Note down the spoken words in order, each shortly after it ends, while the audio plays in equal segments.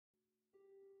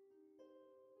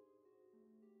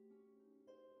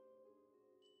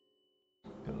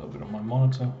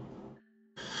monitor.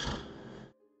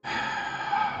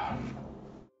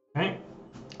 Okay,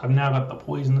 I've now got the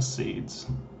poisonous seeds.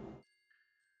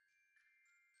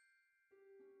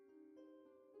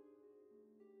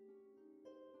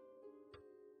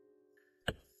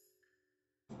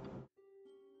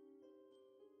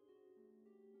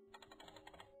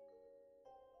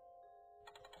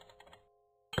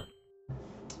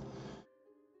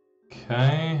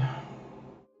 Okay.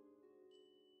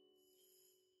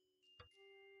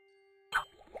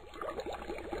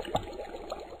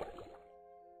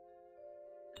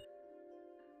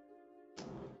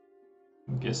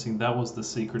 I'm guessing that was the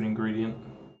secret ingredient.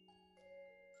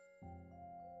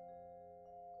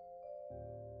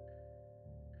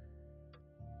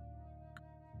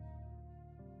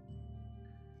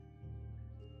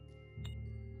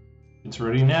 It's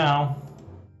ready now.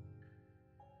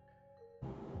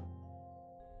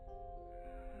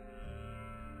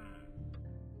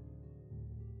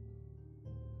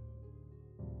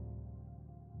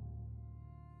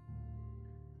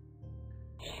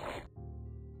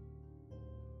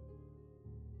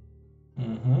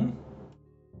 Mm-hmm.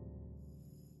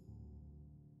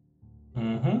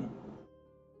 Mm-hmm.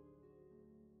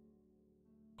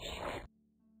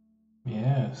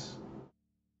 Yes.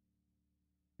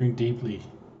 Drink deeply.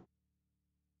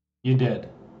 You're dead.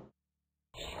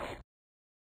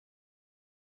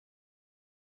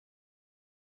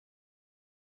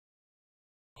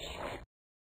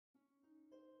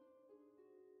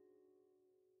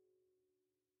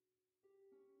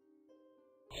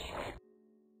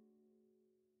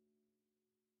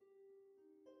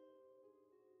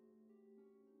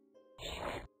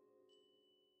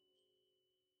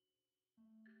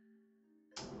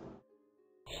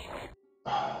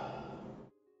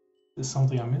 There's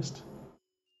something I missed.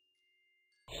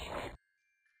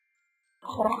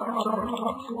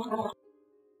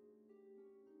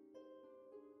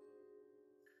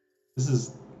 This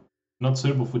is not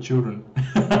suitable for children.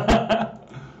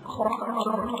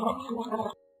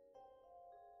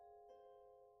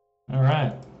 All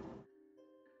right.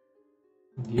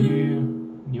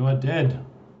 You are dead.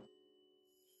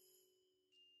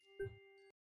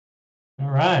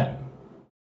 All right.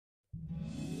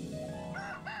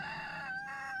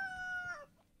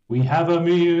 We have a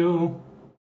meal.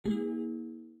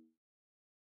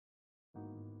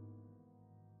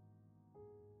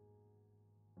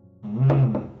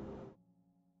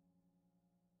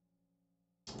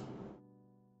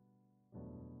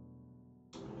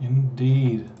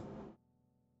 Indeed.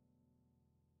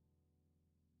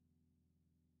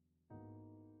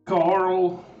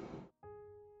 Carl.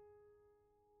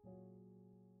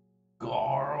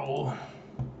 Carl.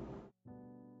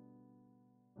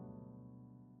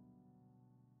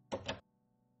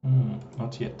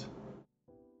 Not yet.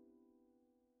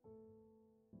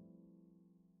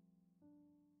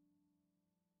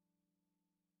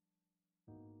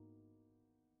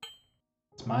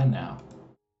 It's mine now.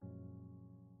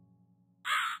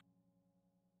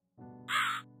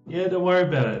 Yeah, don't worry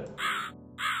about it.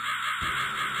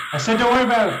 I said don't worry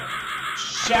about it.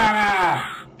 Shut up.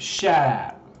 Shut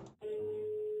up.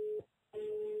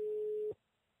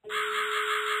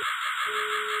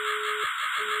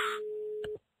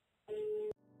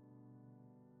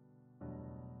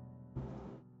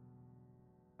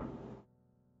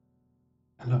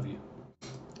 I love you.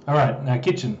 All right, now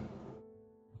kitchen.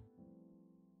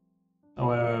 Oh,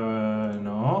 wait,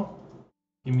 no.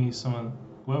 Give me some.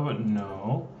 Wait,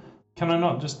 no. Can I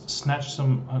not just snatch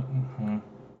some?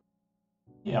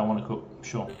 Yeah, I want to cook.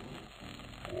 Sure.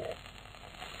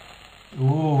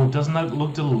 Ooh, doesn't that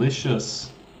look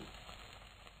delicious?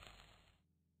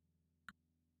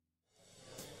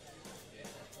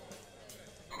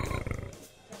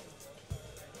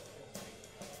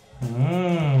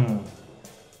 Mmm.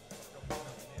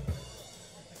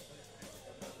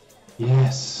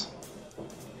 Yes.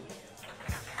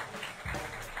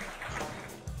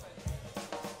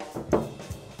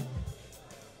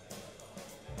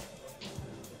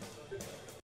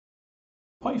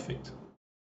 Perfect.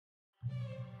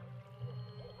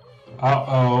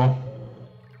 Uh-oh.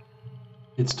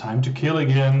 It's time to kill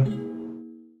again.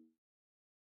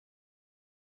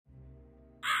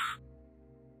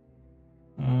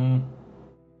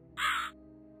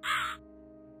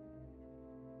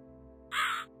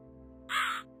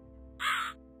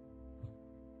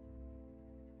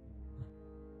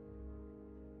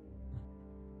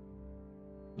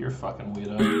 You're a fucking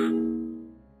weirdo.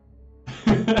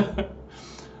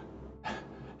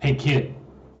 Hey kid,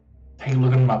 take a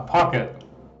look in my pocket.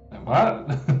 What?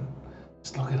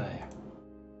 Just look at that.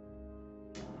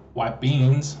 White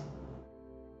beans.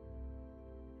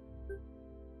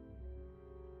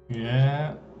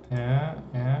 Yeah, yeah,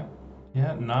 yeah,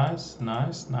 yeah. Nice,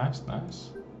 nice, nice,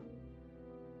 nice.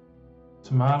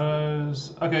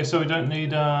 Tomatoes. Okay, so we don't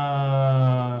need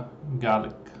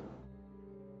garlic.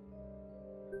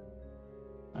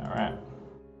 All right.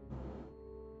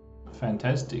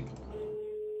 Fantastic.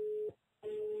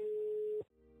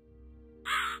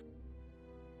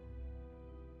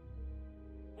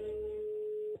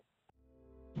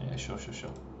 Yeah, sure, sure,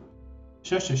 sure.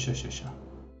 Sure, sure, sure, sure, sure.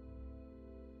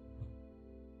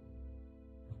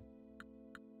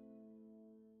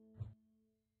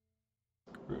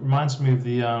 Reminds me of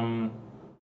the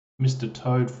Mr.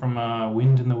 Toad from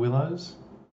Wind in the Willows.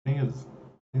 I think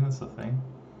that's the thing.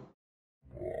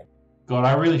 God,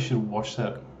 I really should watch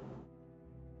that.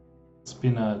 It's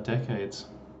been decades.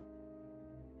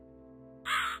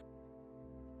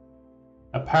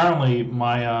 Apparently,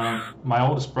 my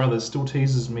oldest brother still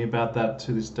teases me about that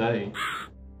to this day.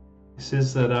 He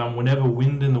says that whenever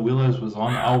Wind in the Willows was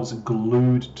on, I was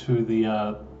glued to the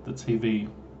TV.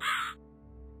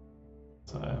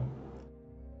 So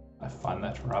I find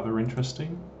that rather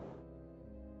interesting.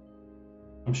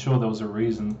 I'm sure there was a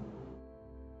reason.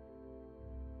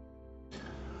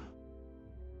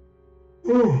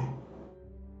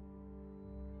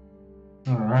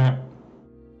 Alright.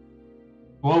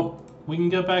 Well, we can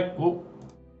go back. Well,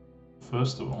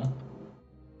 first of all.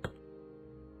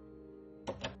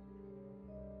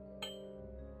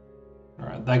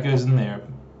 Alright, that goes in there.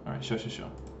 Alright, sure, sure,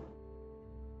 sure.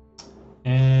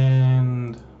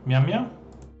 And meow meow.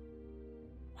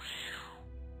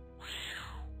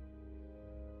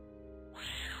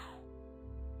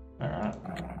 Alright.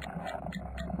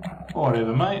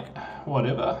 Whatever, mate.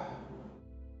 Whatever.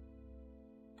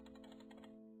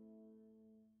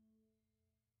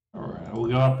 Alright, we'll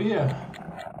go up here.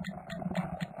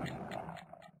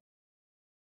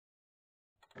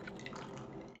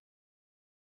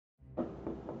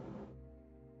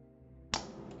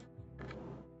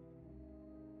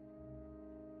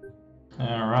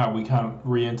 Alright, we can't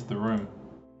re-enter the room.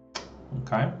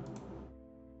 Okay.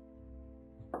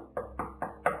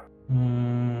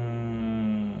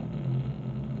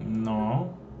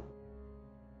 No.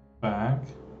 Back.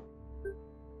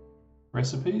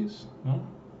 Recipes? No.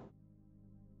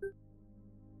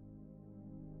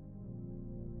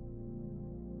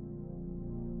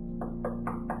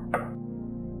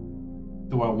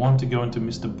 Do I want to go into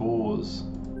Mr. Boars?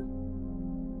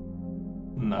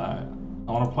 No.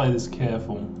 I want to play this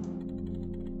careful.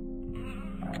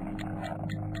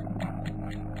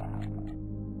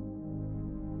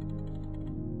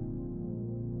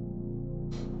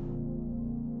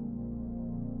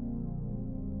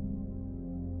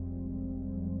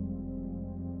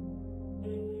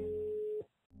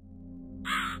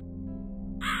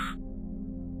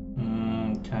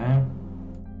 Okay.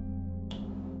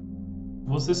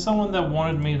 Was there someone that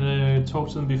wanted me to talk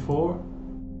to them before?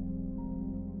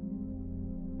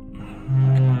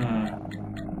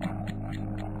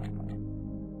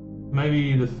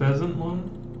 Maybe the pheasant one?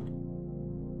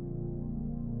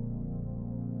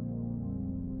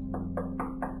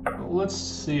 Let's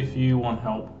see if you want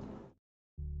help.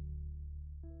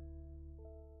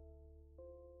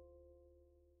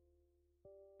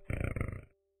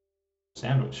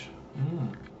 Sandwich.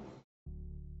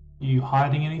 You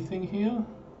hiding anything here?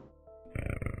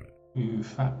 You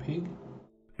fat pig?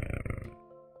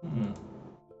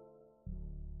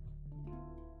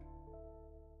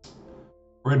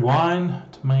 Red wine,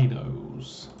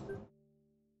 tomatoes.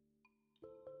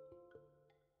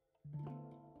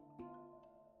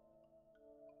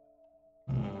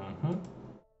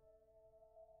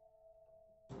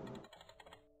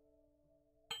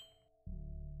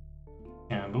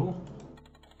 Candle.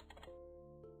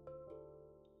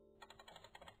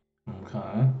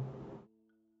 Okay.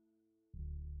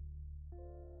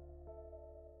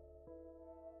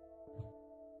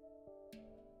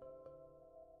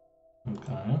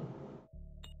 Okay.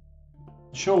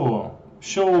 Sure.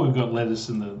 Sure, we've got lettuce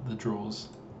in the drawers.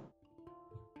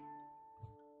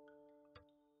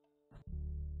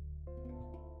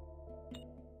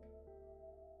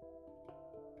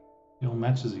 It all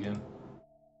matches again.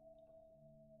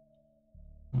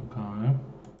 Okay.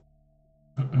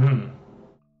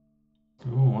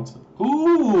 Ooh, what's it?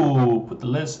 Ooh, put the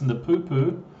lettuce in the poo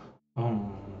poo.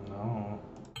 Oh no.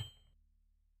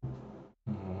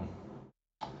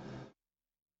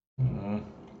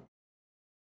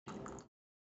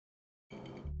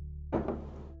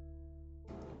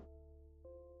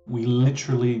 We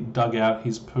literally dug out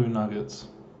his poo nuggets.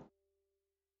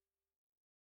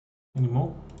 Any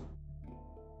more?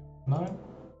 No?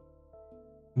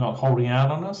 Not holding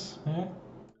out on us? Yeah?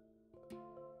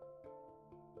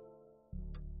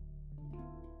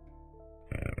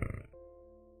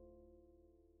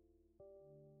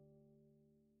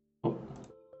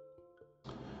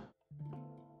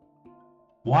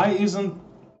 Why isn't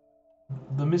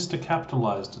the Mr.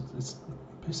 capitalized? It's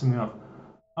pissing me off.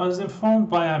 I was informed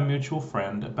by our mutual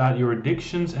friend about your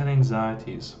addictions and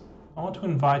anxieties. I want to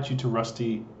invite you to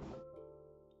Rusty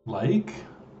Lake,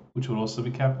 which would also be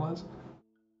capitalized.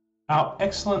 Our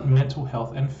excellent mental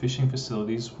health and fishing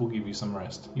facilities will give you some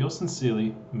rest. Yours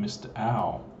sincerely, Mr.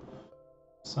 Owl.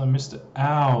 So Mr.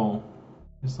 Owl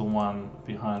is the one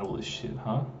behind all this shit,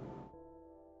 huh?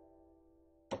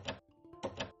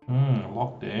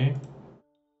 Locked, eh?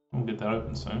 We'll get that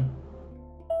open soon.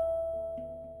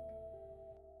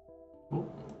 Ooh.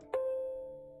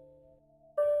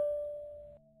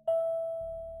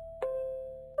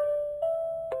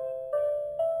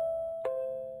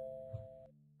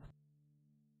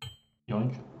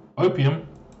 Yoink. Opium.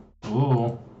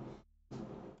 Ooh.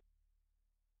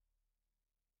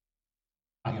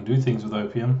 I can do things with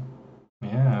opium.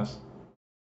 Yes.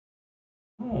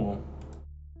 Ooh.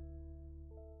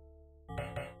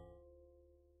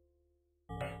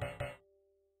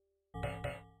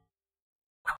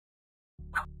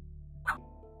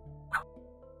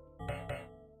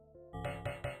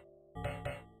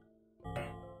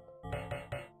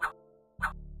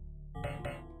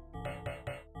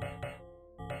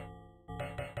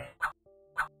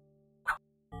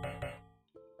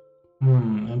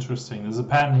 Interesting. There's a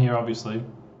pattern here, obviously.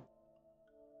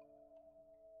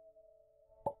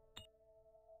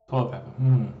 Toilet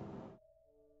paper.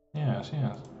 Yes,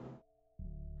 yes.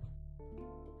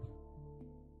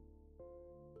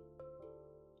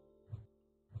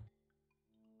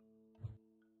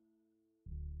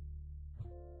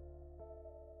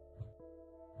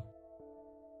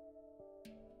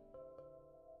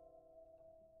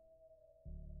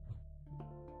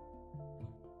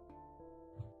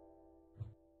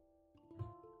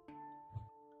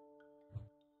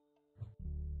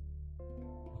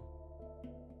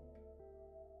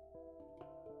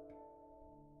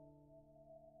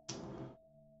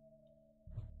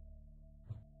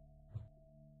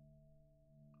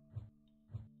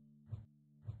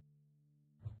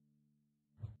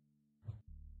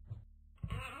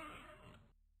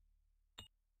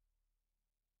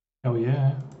 Oh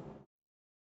yeah.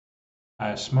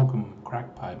 I smoke 'em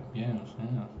crack pipe. Yes,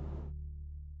 yes.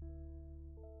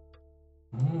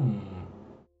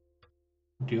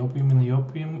 The opium in the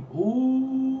opium.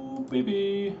 Ooh,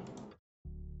 baby.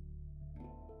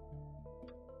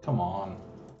 Come on.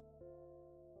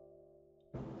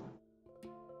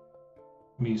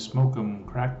 Me smoke 'em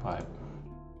crack pipe.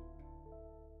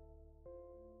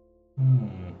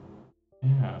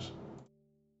 Yes.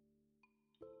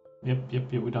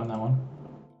 Yep, we've done that one.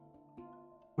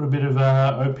 Put a bit of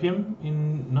opium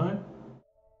in, no?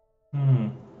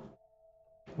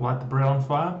 Light the bread on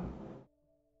fire?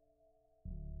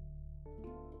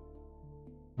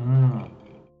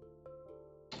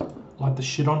 Light the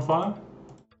shit on fire?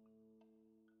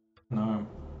 No.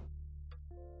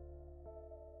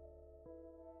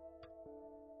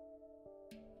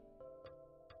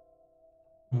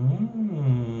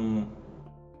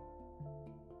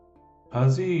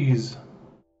 Puzzies.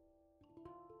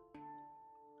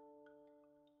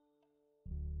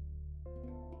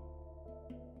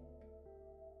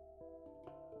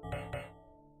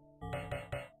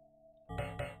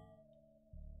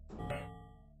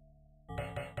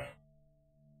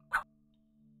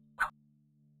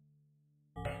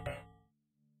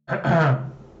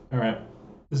 Alright.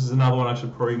 This is another one I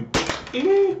should probably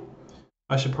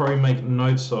make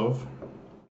notes of.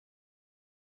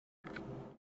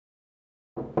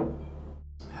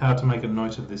 How to make a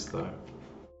note of this though.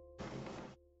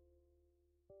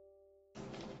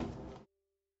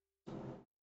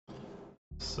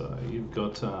 So you've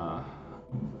got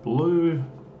blue,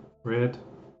 red,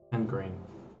 and green.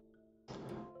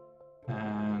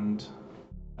 And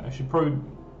I should probably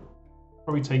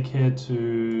take care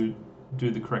to do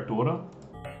the correct order.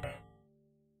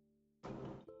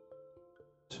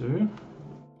 2,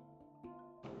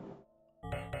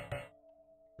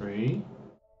 3,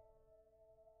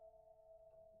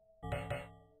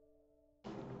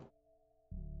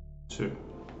 2.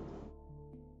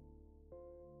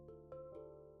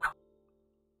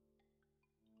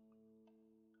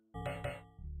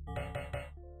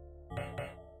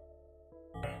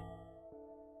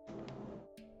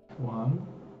 One,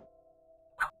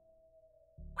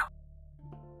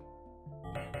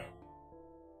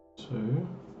 2,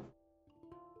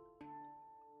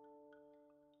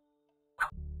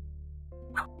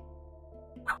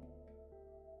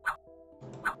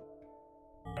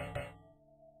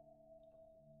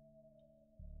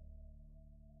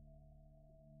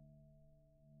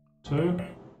 2,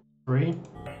 3,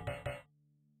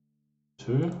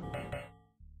 2,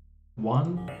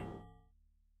 1,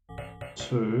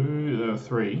 2,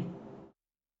 3.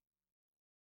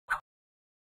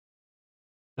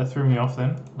 That threw me off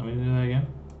then. Let me do that again.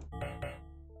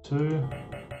 2,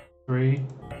 3,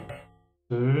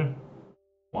 2,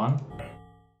 1,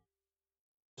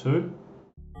 2.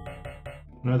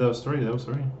 No, that was 3. That was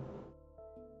 3.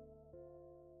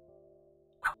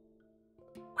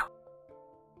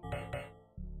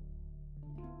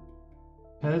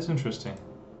 Okay, that's interesting.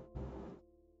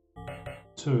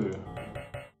 2,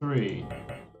 3,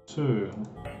 2,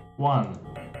 1.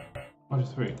 1, 2,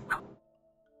 3.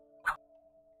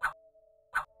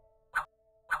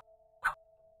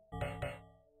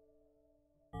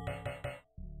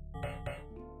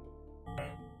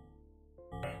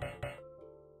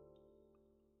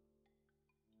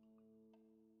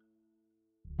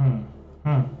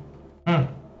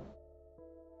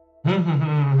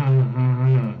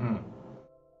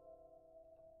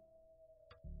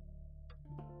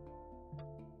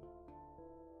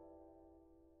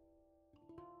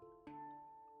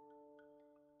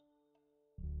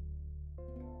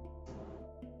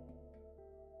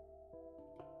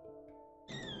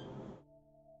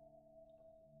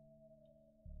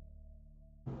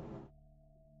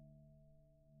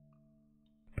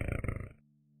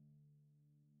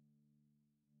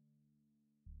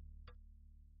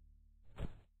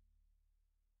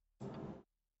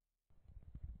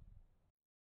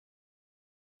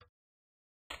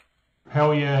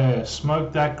 Hell yeah,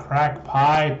 smoke that crack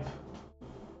pipe.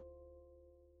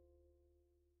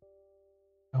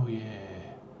 Hell yeah.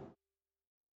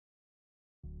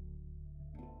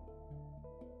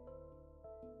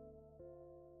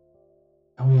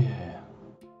 Hell yeah.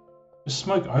 Just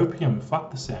smoke opium,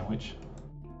 fuck the sandwich.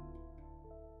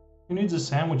 Who needs a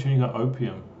sandwich when you got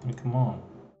opium? I mean, come on.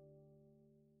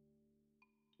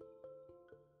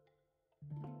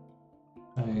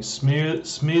 Hey, smear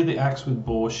the axe with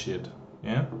bullshit,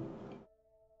 yeah?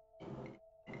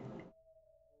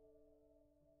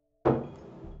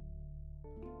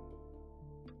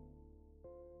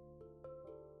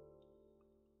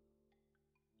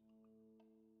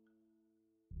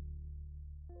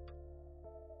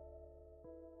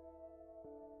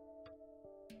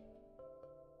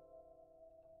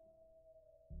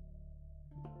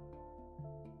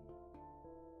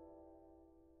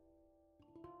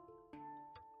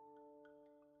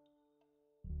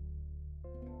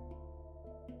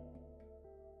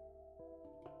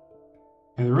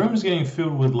 Yeah, the room's getting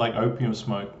filled with like opium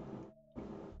smoke.